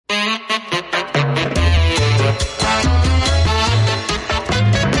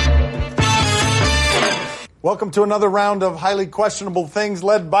Welcome to another round of highly questionable things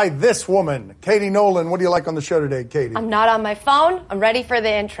led by this woman, Katie Nolan. What do you like on the show today, Katie? I'm not on my phone. I'm ready for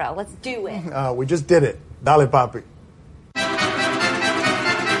the intro. Let's do it. We just did it. Dale, Papi.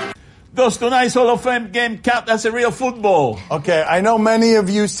 Does tonight's Hall of Fame game count as a real football? Okay, I know many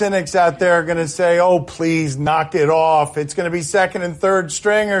of you cynics out there are going to say, oh, please knock it off. It's going to be second and third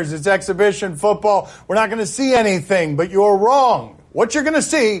stringers. It's exhibition football. We're not going to see anything, but you're wrong. What you're going to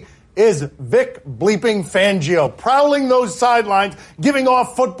see is Vic bleeping Fangio prowling those sidelines, giving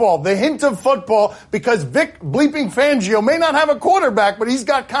off football, the hint of football, because Vic bleeping Fangio may not have a quarterback, but he's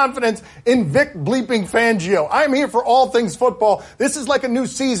got confidence in Vic bleeping Fangio. I'm here for all things football. This is like a new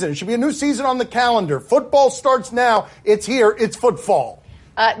season. It should be a new season on the calendar. Football starts now. It's here. It's football.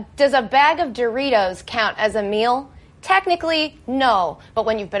 Does a bag of Doritos count as a meal? Technically, no. But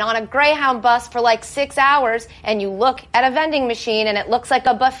when you've been on a Greyhound bus for like 6 hours and you look at a vending machine and it looks like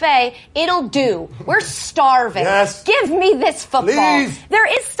a buffet, it'll do. We're starving. Yes. Give me this football. Please.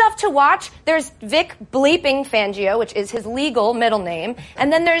 There is stuff to watch. There's Vic bleeping Fangio, which is his legal middle name.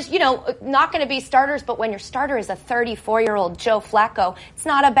 And then there's, not going to be starters, but when your starter is a 34-year-old Joe Flacco, it's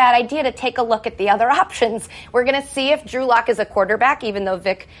not a bad idea to take a look at the other options. We're going to see if Drew Lock is a quarterback, even though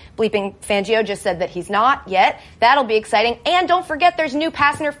Vic bleeping Fangio just said that he's not yet. That'll be exciting. And don't forget, there's new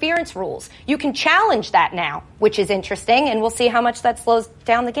pass interference rules. You can challenge that now, which is interesting, and we'll see how much that slows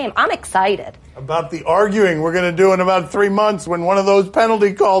down the game. I'm excited. About the arguing we're going to do in about 3 months when one of those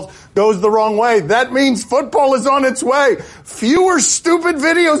penalty calls goes the wrong way. That means football is on its way. Fewer stupid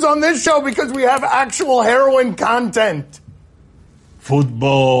videos on this show because we have actual heroin content.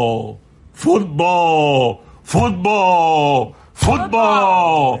 Football. Football. Football.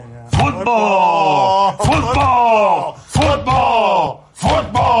 Football. Football! Football! Football!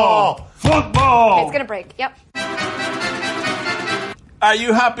 Football! Football! Okay, it's going to break. Yep. Are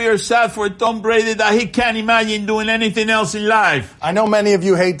you happy or sad for Tom Brady that he can't imagine doing anything else in life? I know many of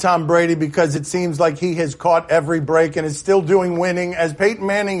you hate Tom Brady because it seems like he has caught every break and is still doing winning as Peyton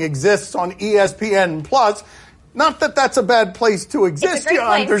Manning exists on ESPN Plus. Not that that's a bad place to exist, you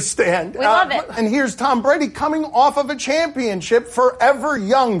understand. We love it. And here's Tom Brady coming off of a championship, forever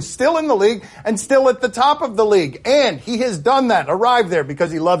young, still in the league and still at the top of the league. And he has done that, arrived there because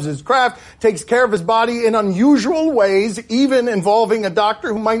he loves his craft, takes care of his body in unusual ways, even involving a doctor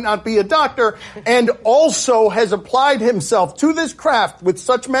who might not be a doctor, and also has applied himself to this craft with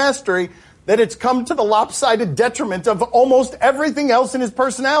such mastery that it's come to the lopsided detriment of almost everything else in his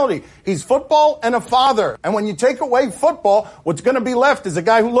personality. He's football and a father. And when you take away football, what's going to be left is a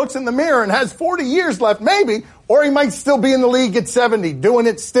guy who looks in the mirror and has 40 years left, maybe, or he might still be in the league at 70, doing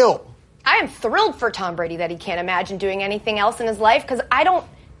it still. I am thrilled for Tom Brady that he can't imagine doing anything else in his life because I don't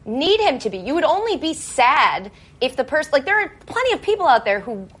need him to be. You would only be sad if the person, there are plenty of people out there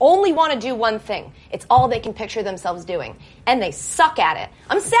who only want to do one thing. It's all they can picture themselves doing. And they suck at it.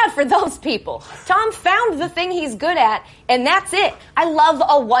 I'm sad for those people. Tom found the thing he's good at, and that's it. I love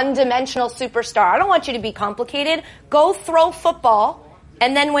a one-dimensional superstar. I don't want you to be complicated. Go throw football,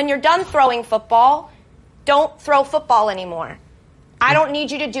 and then when you're done throwing football, don't throw football anymore. I don't need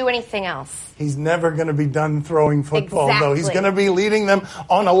you to do anything else. He's never going to be done throwing football, though. He's Exactly. going to be leading them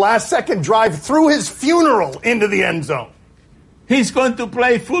on a last-second drive through his funeral into the end zone. He's going to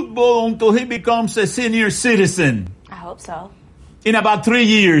play football until he becomes a senior citizen. I hope so. In about 3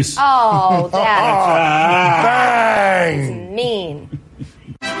 years. Oh, Dad. Bang! Mean.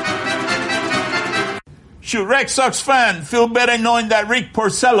 Should Red Sox fan feel better knowing that Rick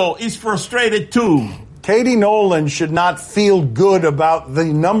Porcello is frustrated too? Katie Nolan should not feel good about the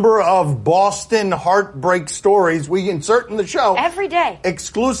number of Boston heartbreak stories we insert in the show. Every day.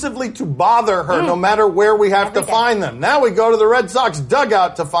 Exclusively to bother her, no matter where we have to find them. Now we go to the Red Sox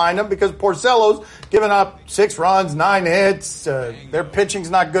dugout to find them because Porcello's given up 6 runs, 9 hits. Their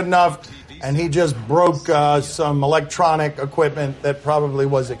pitching's not good enough. And he just broke some electronic equipment that probably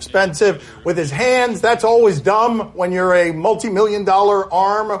was expensive with his hands. That's always dumb when you're a multi-million-dollar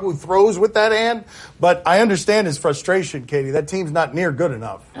arm who throws with that hand. But I understand his frustration, Katie. That team's not near good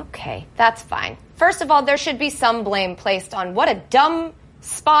enough. Okay, that's fine. First of all, there should be some blame placed on what a dumb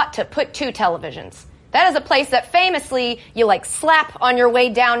spot to put 2 televisions. That is a place that famously you slap on your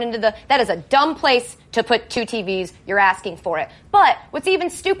way down into that is a dumb place to put 2 TVs. You're asking for it. But what's even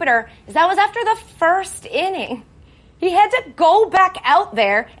stupider is that was after the first inning. He had to go back out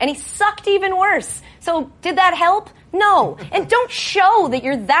there and he sucked even worse. So did that help? No. And don't show that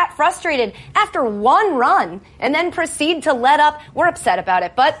you're that frustrated after 1 run and then proceed to let up. We're upset about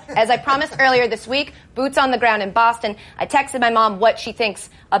it. But as I promised earlier this week, boots on the ground in Boston, I texted my mom what she thinks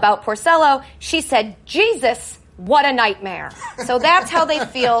about Porcello. She said, Jesus, what a nightmare. So that's how they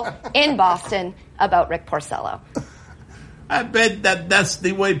feel in Boston. about Rick Porcello. I bet that's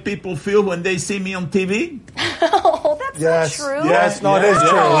the way people feel when they see me on TV. Oh, that's not true. Yes, no, it is true.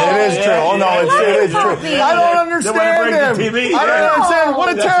 It is true. Oh, no, it is true. I don't understand him. I don't understand.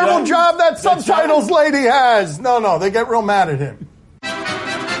 What a terrible job that subtitles lady has. No, they get real mad at him.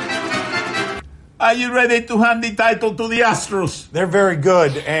 Are you ready to hand the title to the Astros? They're very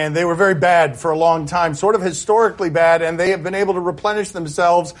good, and they were very bad for a long time, sort of historically bad, and they have been able to replenish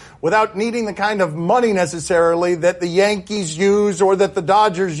themselves without needing the kind of money necessarily that the Yankees use or that the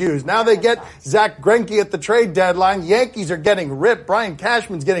Dodgers use. Now they get Zach Greinke at the trade deadline. Yankees are getting ripped. Brian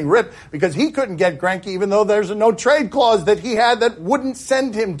Cashman's getting ripped because he couldn't get Greinke, even though there's a no-trade clause that he had that wouldn't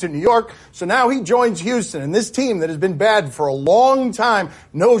send him to New York. So now he joins Houston, and this team that has been bad for a long time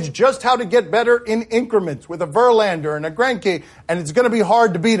knows just how to get better in increments with a Verlander and a Greinke, and it's going to be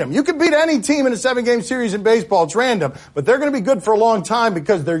hard to beat them. You can beat any team in a 7-game series in baseball. It's random, but they're going to be good for a long time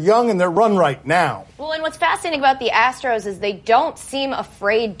because they're young and they're run right now. Well, and what's fascinating about the Astros is they don't seem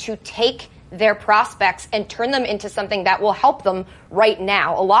afraid to take their prospects and turn them into something that will help them right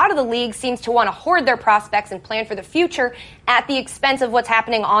now. A lot of the league seems to want to hoard their prospects and plan for the future at the expense of what's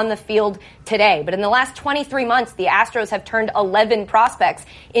happening on the field today. But in the last 23 months, the Astros have turned 11 prospects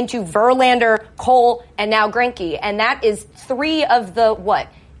into Verlander, Cole, and now Greinke. And that is 3 of the,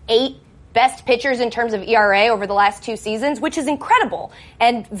 8 best pitchers in terms of ERA over the last 2 seasons, which is incredible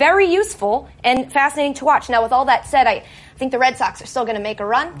and very useful and fascinating to watch. Now, with all that said, I think the Red Sox are still going to make a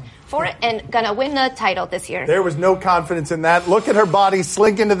run for it and going to win the title this year. There was no confidence in that. Look at her body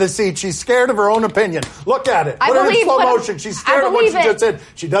slink into the seat. She's scared of her own opinion. Look at it. Put her in slow motion. She's scared of what she just said.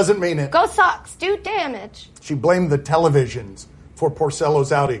 She doesn't mean it. Go Sox. Do damage. She blamed the televisions for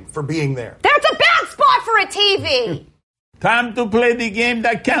Porcello's outing, for being there. That's a bad spot for a TV. Time to play the game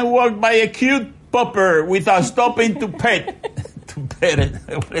that can work by a cute pupper without stopping to pet. To pet it.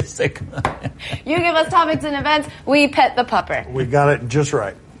 Wait a second. You give us topics and events, we pet the pupper. We got it just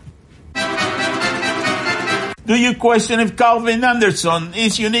right. Do you question if Calvin Anderson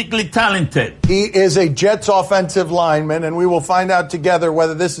is uniquely talented? He is a Jets offensive lineman, and we will find out together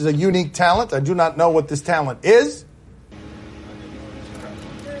whether this is a unique talent. I do not know what this talent is.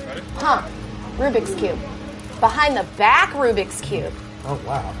 Rubik's Cube. Behind the back Rubik's Cube. Oh,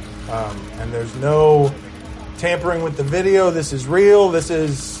 wow. And there's no tampering with the video. This is real. This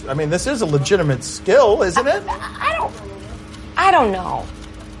is a legitimate skill, isn't it? I don't know.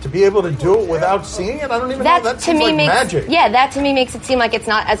 To be able to do it without seeing it? I don't even know. That seems like magic. Yeah, that to me makes it seem like it's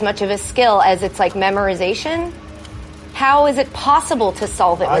not as much of a skill as it's like memorization. How is it possible to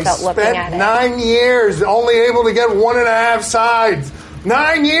solve it without looking at it? I spent 9 years only able to get 1.5 sides.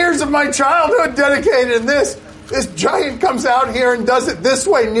 9 years of my childhood dedicated in this. This giant comes out here and does it this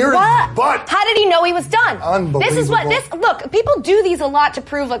way near his butt. How did he know he was done? Unbelievable. Look, people do these a lot to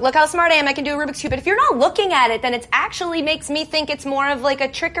prove, like, look how smart I am, I can do a Rubik's Cube. But if you're not looking at it, then it actually makes me think it's more of like a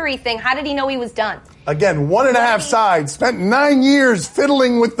trickery thing. How did he know he was done? Again, 1.5 sides. Spent 9 years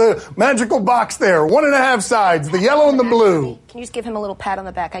fiddling with the magical box there. 1.5 sides, the yellow and the blue. Can you just give him a little pat on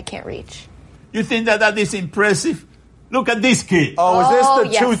the back? I can't reach. You think that is impressive? Look at this kid. Oh, is this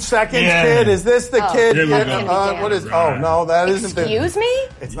the 2 seconds kid? Is this the kid? What is? Oh, no, that isn't the. Excuse me?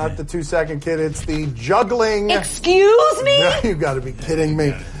 It's not the 2 second kid. It's the juggling. Excuse me? You got to be kidding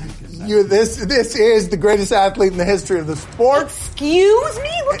me. This is the greatest athlete in the history of the sport. Excuse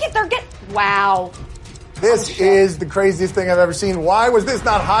me? Look at wow. This is the craziest thing I've ever seen. Why was this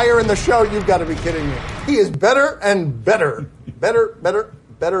not higher in the show? You've got to be kidding me. He is better and better. Better,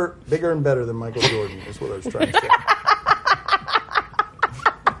 bigger and better than Michael Jordan is what I was trying to say.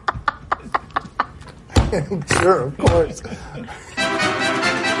 Sure, of course.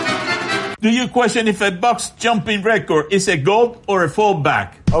 Do you question if a box jumping record is a GOAT or a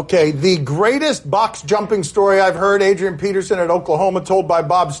fallback? Okay, the greatest box jumping story I've heard, Adrian Peterson at Oklahoma told by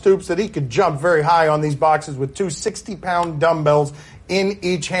Bob Stoops that he could jump very high on these boxes with 2 60-pound dumbbells in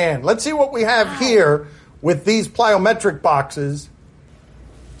each hand. Let's see what we have here with these plyometric boxes.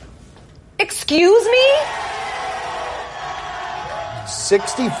 Excuse me?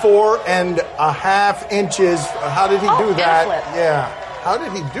 64.5 inches. How did he do that? Yeah. How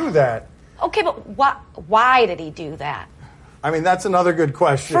did he do that? Okay, but why did he do that? I mean, that's another good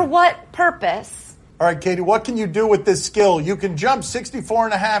question. For what purpose? All right, Katie, what can you do with this skill? You can jump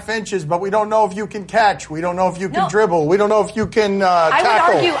 64.5 inches, but we don't know if you can catch. We don't know if you can dribble. We don't know if you can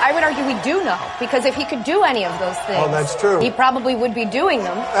tackle. I would argue we do know, because if he could do any of those things, that's true. He probably would be doing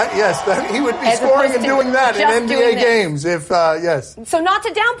them. He would be scoring and doing that in NBA games. Yes. So not to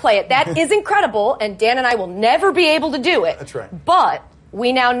downplay it, that is incredible, and Dan and I will never be able to do it. That's right. But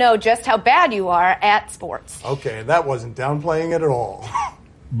we now know just how bad you are at sports. Okay, that wasn't downplaying it at all.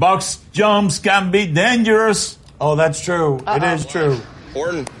 Box jumps can be dangerous. Oh, that's true. It is true.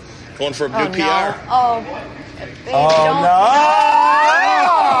 Orton going for a blue PR. No. Oh, babe, Oh, don't. no.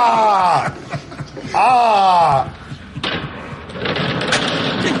 Ah!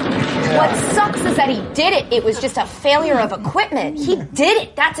 What sucks is that he did it. It was just a failure of equipment. He did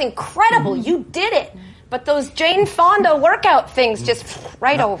it. That's incredible. You did it. But those Jane Fonda workout things just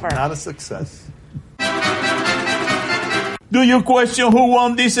over. Not a success. Do you question who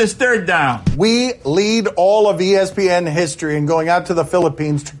won this stare down? We lead all of ESPN history in going out to the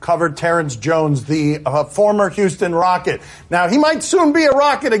Philippines to cover Terrence Jones, the former Houston Rocket. Now, he might soon be a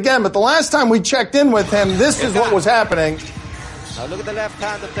Rocket again, but the last time we checked in with him, this is what was happening. Now look at the left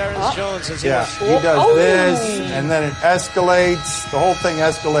hand of Terrence Jones. As he He does this, and then it escalates. The whole thing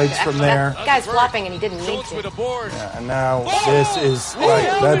escalates from there. That guy's flopping and he didn't need to. Yeah, and now this is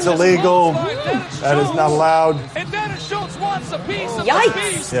right. That's illegal. That is not allowed.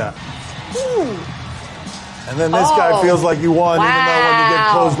 Yikes! Yeah. And then this guy feels like you won, even though when you get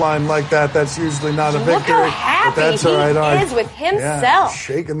clotheslined like that, that's usually not a victory. Look how happy but that's all right. he is with himself. Yeah,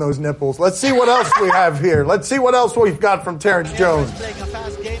 shaking those nipples. Let's see what else we have here. Let's see what else we've got from Terrence Jones. playing a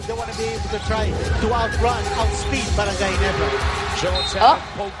fast game. They want to be able to try to outrun, outspeed Barangay Nebra.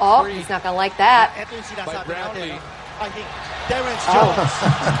 He's not going to like that. Ito yung sinasabi natin. I think Terrence Jones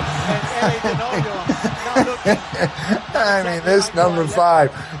and L.A. Tenorio now looking. I mean, this number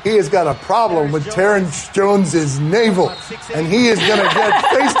 5, he has got a problem with Terrence Jones's navel, and he is going to get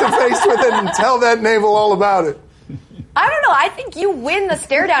face to face with it and tell that navel all about it. I don't know. I think you win the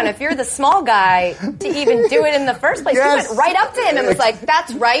stare down if you're the small guy to even do it in the first place. Yes. You went right up to him and was like,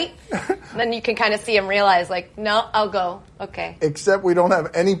 that's right. And then you can kind of see him realize, like, no, I'll go. Okay. Except we don't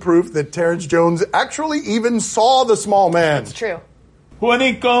have any proof that Terrence Jones actually even saw the small man. It's true. When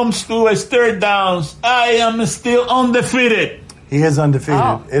it comes to stare downs, I am still undefeated. He is undefeated.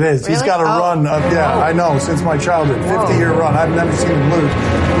 Oh, it is. really? He's got a run of, I know, since my childhood. 50-year run. I've never seen him lose.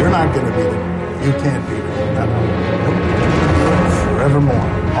 You're not going to beat him. You can't beat him. No. Nope. Forevermore.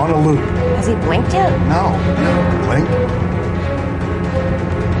 On a loop. Has he blinked yet? No. Blink.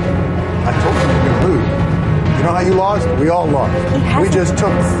 I told you you could lose. You know how you lost? We all lost. We just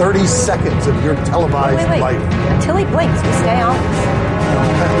took 30 seconds of your televised life. Until he blinks, we stay on.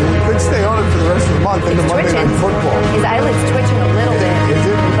 We could stay on it for the rest of the month into Monday Night Football. His eyelid's twitching a little bit. Is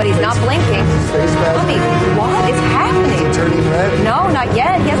it? But he's not blinking. Face mask. Papi, what is happening? Turning red? No, not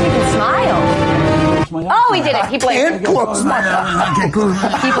yet. He hasn't even smiled. Oh, he did it. He blinked. Can't close my eyes.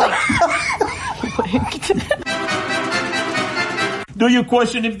 He blinked. Do you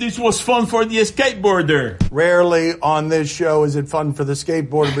question if this was fun for the skateboarder? Rarely on this show is it fun for the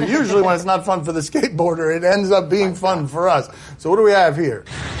skateboarder, but usually when it's not fun for the skateboarder, it ends up being fun for us. So what do we have here?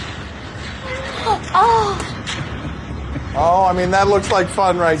 Oh, I mean, that looks like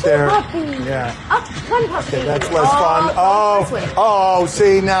fun right there. Yeah. One puppy. Okay, that's less fun. Oh,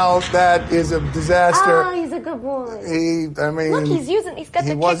 see, now that is a disaster. Oh, he's a good boy. Look, he's got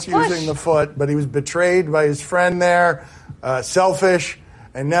the he was kick push. using the foot, but he was betrayed by his friend there, selfish,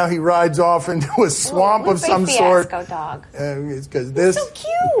 and now he rides off into a swamp of some sort. Dog. It's because this so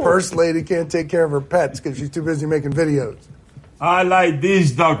cute. first lady can't take care of her pets because she's too busy making videos. I like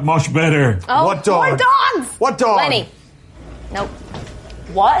this dog much better. Oh, What dog? More dogs. What dog? Lenny. Nope.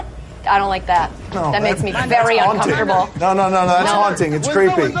 What? I don't like that. No, that makes me that's very haunting. uncomfortable. No, that's haunting. It's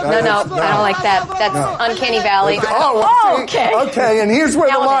creepy. No, I don't like that. That's Uncanny Valley. Okay. Okay, and here's where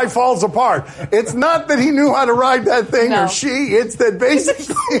the lie falls apart. It's not that he knew how to ride that thing or she. It's that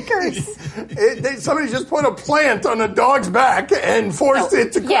basically somebody just put a plant on a dog's back and forced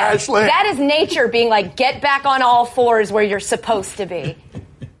it to crash land. That is nature being like, get back on all fours where you're supposed to be.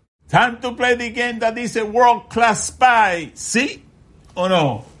 Time to play the game that is a world-class spy. See? Or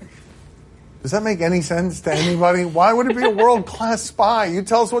no? Does that make any sense to anybody? Why would it be a world-class spy? You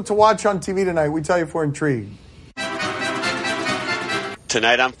tell us what to watch on TV tonight. We tell you if we're intrigued.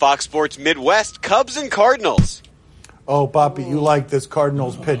 Tonight on Fox Sports Midwest, Cubs and Cardinals. Oh, Papi, you like this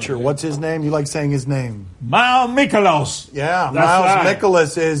Cardinals pitcher. What's his name? You like saying his name. Miles Mikolas. Yeah, That's Miles right.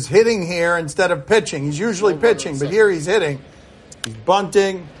 Mikolas is hitting here instead of pitching. He's usually pitching, but here he's hitting. He's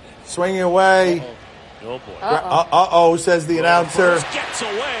bunting, swinging away. Oh, boy. Says the announcer.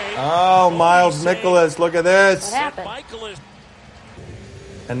 Oh, Miles Mikolas, look at this. What happened?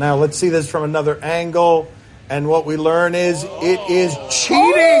 And now let's see this from another angle. And what we learn is it is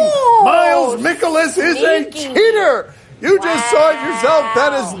cheating. Miles Mikolas is a cheater. You just saw it yourself.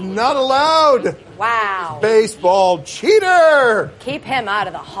 That is not allowed. Wow. Baseball cheater. Keep him out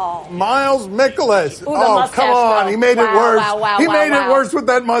of the hall. Miles Mikolas. Ooh, the mustache, come on. though. He made it worse. He made it worse with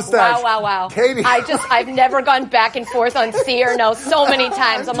that mustache. Wow. Katie. I've never gone back and forth on see or no so many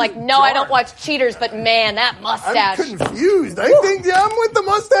times. I'm like, no, I don't watch cheaters, but man, that mustache. I'm confused. I think I'm with the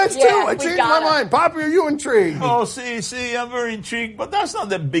mustache too. I changed my mind. Papi, are you intrigued? Oh, see, I'm very intrigued, but that's not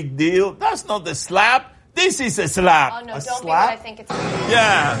the big deal. That's not the slap. This is a slap. Oh, no, A don't slap? be what I think it's.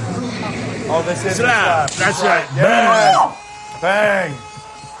 Yeah. Oh, this is Slap. a slap. That's right. Yes. Bang.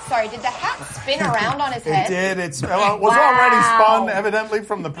 Sorry, did the hat spin around on his It head? did. It was already spun, evidently,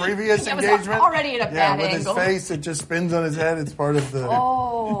 from the previous It was engagement. already at a bad with angle. his face, it just spins on his head. It's part of the...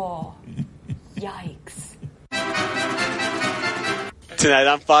 Oh, yikes. Tonight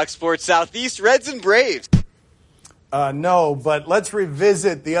on Fox Sports Southeast, Reds and Braves. No, but let's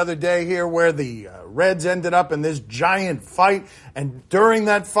revisit the other day here where the Reds ended up in this giant fight. And during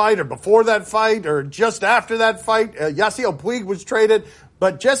that fight, or before that fight, or just after that fight, Yasiel Puig was traded.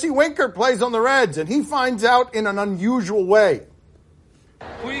 But Jesse Winker plays on the Reds, and he finds out in an unusual way.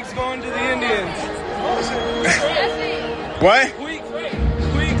 Puig's going to the Indians. What?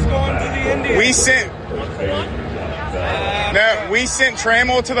 Puig's going to the Indians. We sent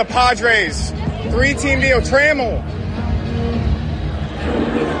Trammell to the Padres. 3-team deal, Trammell.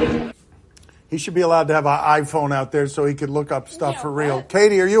 He should be allowed to have an iPhone out there so he could look up stuff for real.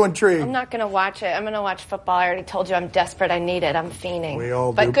 Katie, are you intrigued? I'm not going to watch it. I'm going to watch football. I already told you I'm desperate. I need it. I'm fiending. We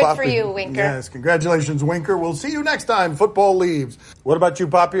all but do. good Papi, for you, Winker. Yes, congratulations, Winker. We'll see you next time. Football leaves. What about you,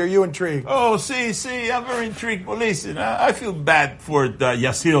 Papi? Are you intrigued? Oh, see, I'm very intrigued. But listen, I feel bad for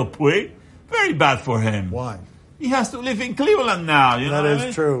Yasiel Puig. Very bad for him. Why? He has to live in Cleveland now. You know That what is I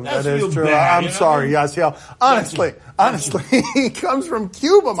mean? true. That's That is real true. bad, I'm sorry, Yasiel. Honestly, he comes from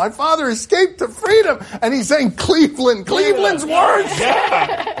Cuba. My father escaped to freedom, and he's saying Cleveland. Cleveland's worse.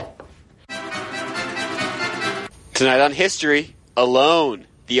 Yeah. Tonight on History, Alone,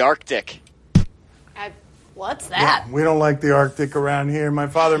 the Arctic. What's that? We don't like the Arctic around here. My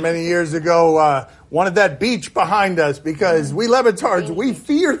father, many years ago, wanted that beach behind us because we Levitards, we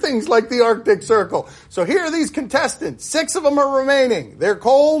fear things like the Arctic Circle. So here are these contestants. 6 of them are remaining. They're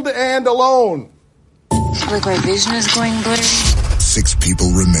cold and alone. I feel like my vision is going blurry. 6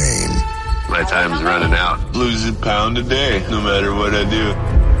 people remain. My time's running out. Lose a pound a day, no matter what I do.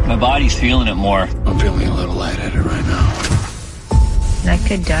 My body's feeling it more. I'm feeling a little lightheaded right now. I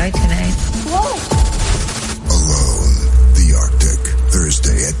could die tonight. Whoa. Alone, the Arctic,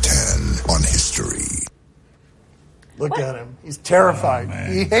 Thursday at 10 on History. Look at him. He's terrified.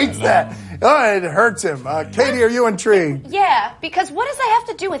 He hates that. Oh, it hurts him. Katie, are you intrigued? Yeah, because what does that have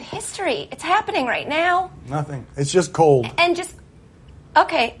to do with history? It's happening right now. Nothing. It's just cold. And just,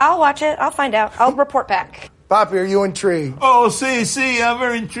 okay, I'll watch it. I'll find out. I'll report back. Papi, are you intrigued? Oh, see, I'm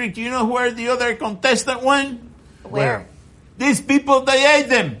very intrigued. You know where the other contestant went? Where? These people, they ate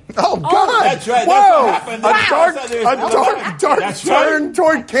them. Oh, God. That's right. Whoa. That's what happened. A dark That's turn right.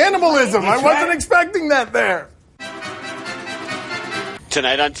 toward cannibalism. That's I wasn't right. expecting that there.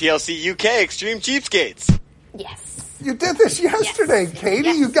 Tonight on TLC UK, Extreme Cheapskates. Yes. You did this yesterday, Yes. Katie.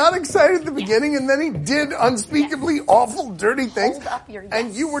 Yes. You got excited at the beginning, and then he did unspeakably awful, dirty things. Hold up your and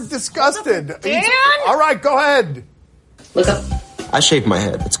yes. you were disgusted. Dan! All right, go ahead. Look up. I shave my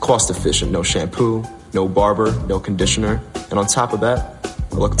head. It's cost efficient. No shampoo, no barber, no conditioner. And on top of that,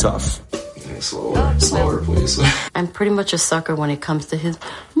 I look tough. Slower, please. I'm pretty much a sucker when it comes to his,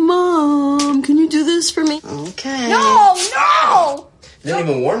 Mom, can you do this for me? Okay. No! You didn't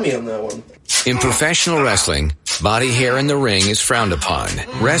even warn me on that one. In professional wrestling, body hair in the ring is frowned upon.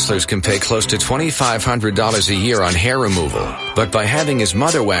 Wrestlers can pay close to $2,500 a year on hair removal. But by having his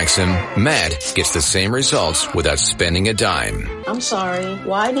mother wax him, Matt gets the same results without spending a dime. I'm sorry.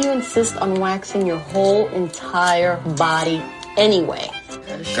 Why do you insist on waxing your whole entire body anyway?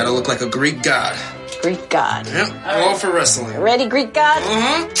 Gotta look like a Greek god. Greek god. Yep, all for wrestling. Ready, Greek god?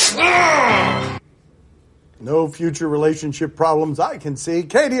 Mm-hmm. No future relationship problems I can see.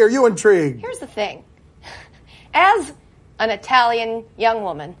 Katie, are you intrigued? Here's the thing. As an Italian young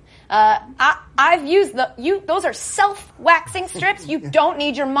woman, I've used those are self-waxing strips. You don't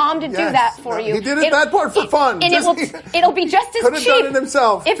need your mom to do that for you. He did that part for fun. And it'll be just as Could have cheap done it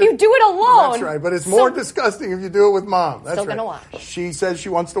himself. if you do it alone. That's right, but it's more disgusting if you do it with mom. That's Still right. gonna watch. She says she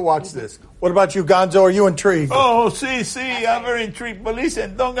wants to watch this. What about you, Gonzo? Are you intrigued? Oh, see, I'm very intrigued. But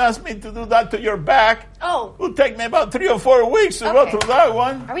listen, don't ask me to do that to your back. Oh. It'll take me about 3 or 4 weeks to go through that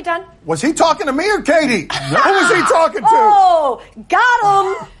one. Are we done? Was he talking to me or Katie? Who was he talking to? Oh,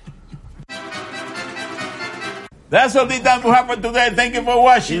 got him. That's all the time will happen today. Thank you for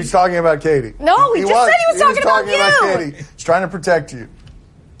watching. He was talking about Katie. No, he just said he was talking about you. Katie. He's trying to protect you.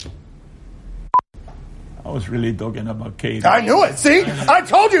 I was really talking about Katie. I knew it. See? I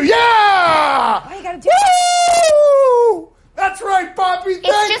told you. Yeah! Why you gotta do Woo! That's right, Papi. It's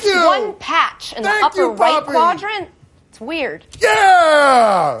Thank just you. one patch in the upper right quadrant. It's weird.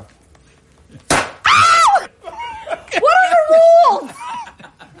 Yeah!